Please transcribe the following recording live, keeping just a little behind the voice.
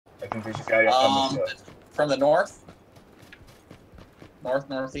think there's a guy up on this hill. From the north,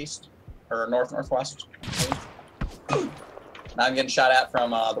 northeast, or northwest. Now I'm getting shot at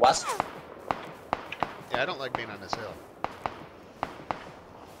from the west. Yeah, I don't like being on this hill.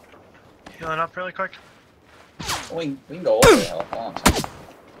 Healing up really quick. We can go over the hill. Hold on.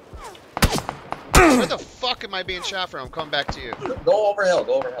 Where the fuck am I being shot from? I'm coming back to you. Go over hill.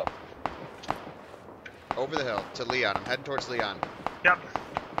 Go over hill. Over the hill to Leon. I'm heading towards Leon. Yep.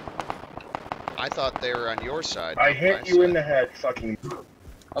 I thought they were on your side. I hit you in the head, fucking.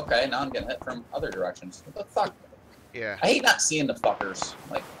 Okay, now I'm getting hit from other directions. What the fuck? Yeah. I hate not seeing the fuckers.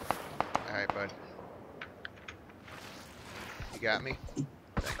 Like. All right, bud. You got me.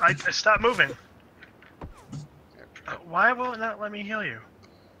 I stopped moving. Why won't it not let me heal you?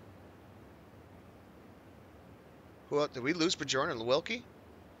 Who else? Did we lose Bajorn and Wilkie?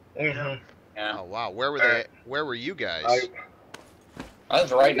 Mm-hmm. Yeah. Oh wow, where were they? Where were you guys? I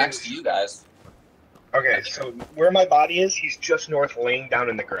was right next to you guys. Okay, so where my body is, he's just north, laying down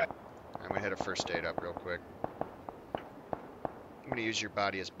in the grass. I'm gonna hit a first aid up real quick. I'm gonna use your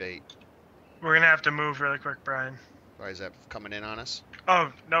body as bait. We're gonna have to move really quick, Brian. Why is that coming in on us?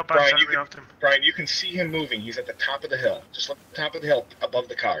 Oh, nope, I'm Brian, sorry, we off him. Brian, you can see him moving. He's at the top of the hill. Just look at the top of the hill, above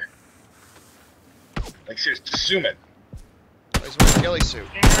the car. Like, seriously, just zoom in. He's wearing a ghillie suit.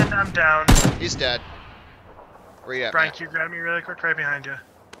 And I'm down. He's dead. Where you at, Brian, Matt? can you grab me really quick right behind you?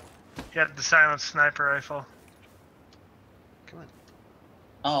 He had the silenced sniper rifle. Come on.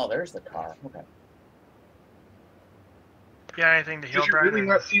 Oh, there's the car. Okay. Yeah, anything to heal Did you Brian? really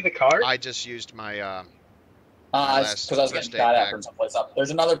not see the car? I just used my Because I was getting shot at from someplace up.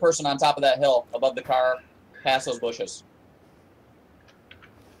 There's another person on top of that hill, above the car, past those bushes.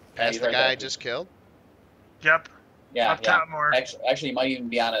 past he's the right guy there. I just killed. Yep. Yeah, Up top more. Actually, he might even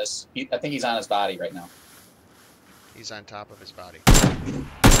be on his. I think he's on his body right now. He's on top of his body.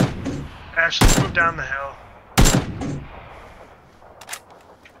 Ashley, move down the hill.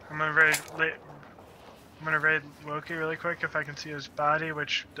 I'm gonna raid Loki really quick if I can see his body,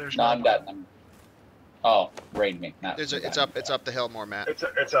 which there's No, I'm dead. Raid me. Not It's up the hill more, Matt.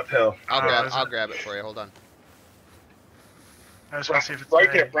 It's uphill. I'll grab it for you. Hold on. I just want to see if it's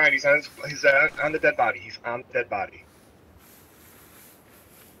Right there, Brian. He's on the dead body. He's on the dead body.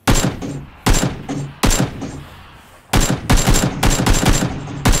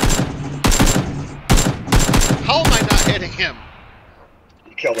 How am I not hitting him?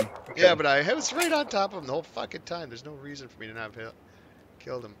 You killed him. Yeah, but I was right on top of him the whole fucking time. There's no reason for me to not have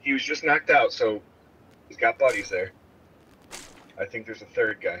killed him. He was just knocked out, so he's got buddies there. I think there's a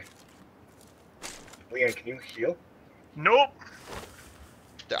third guy. Leon, can you heal? Nope.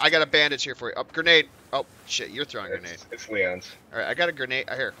 There, I got a bandage here for you. Up, grenade. Oh, shit, you're throwing a grenade. It's Leon's. Alright, I got a grenade.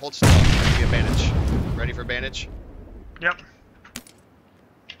 Here, hold still. I'll give you a bandage. Ready for bandage? Yep.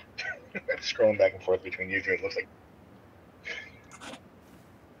 I'm scrolling back and forth between you two. It looks like.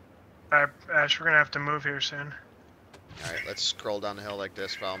 Alright, Ash, we're gonna have to move here soon. Alright, let's scroll down the hill like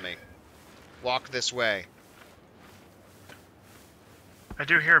this. Follow me. Walk this way. I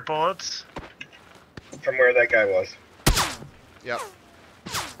do hear bullets. From where that guy was. Yep.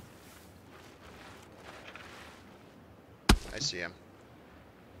 I see him.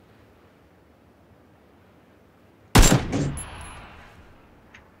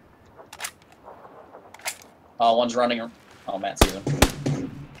 One's running. Oh, Matt sees him.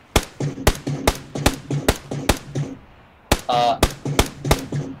 I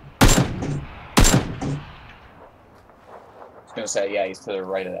was gonna say, yeah, he's to the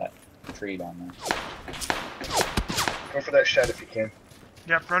right of that tree down there. Go for that shed if you can.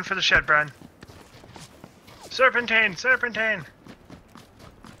 Yep, run for the shed, Brian. Serpentine! Serpentine!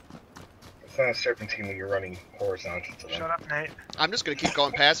 It's not a serpentine when you're running horizontal to them. Shut up, Nate. I'm just gonna keep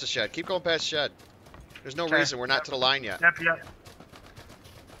going past the shed. Keep going past the shed. There's no reason. We're not to the line yet. Yep. You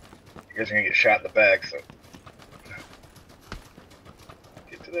guys are gonna get shot in the back, so.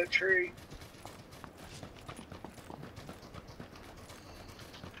 Get to that tree.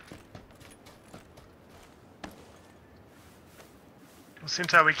 Well,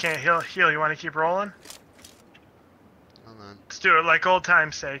 seems how we can't heal. You want to keep rolling? Hold on. Let's do it like old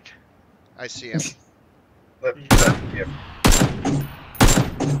time's sake. I see him. Yep.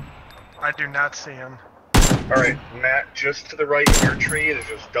 I do not see him. Alright, Matt, just to the right of your tree, there's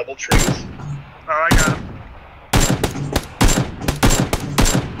just double trees. Oh, I got him.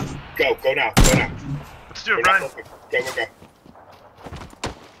 Go now. Let's do it, Brian. Go.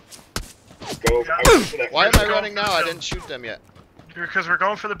 Yeah. I went for that Why am first I one. running now? I didn't shoot them yet. Because we're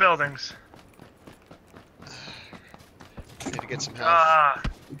going for the buildings. Need to get some health. Ah.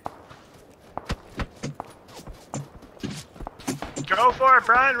 Go for it,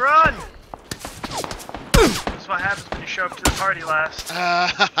 Brian, run! That's what happens when you show up to the party last.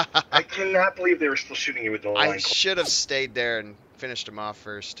 I cannot believe they were still shooting you with the line. I should have stayed there and finished him off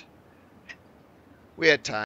first. We had time.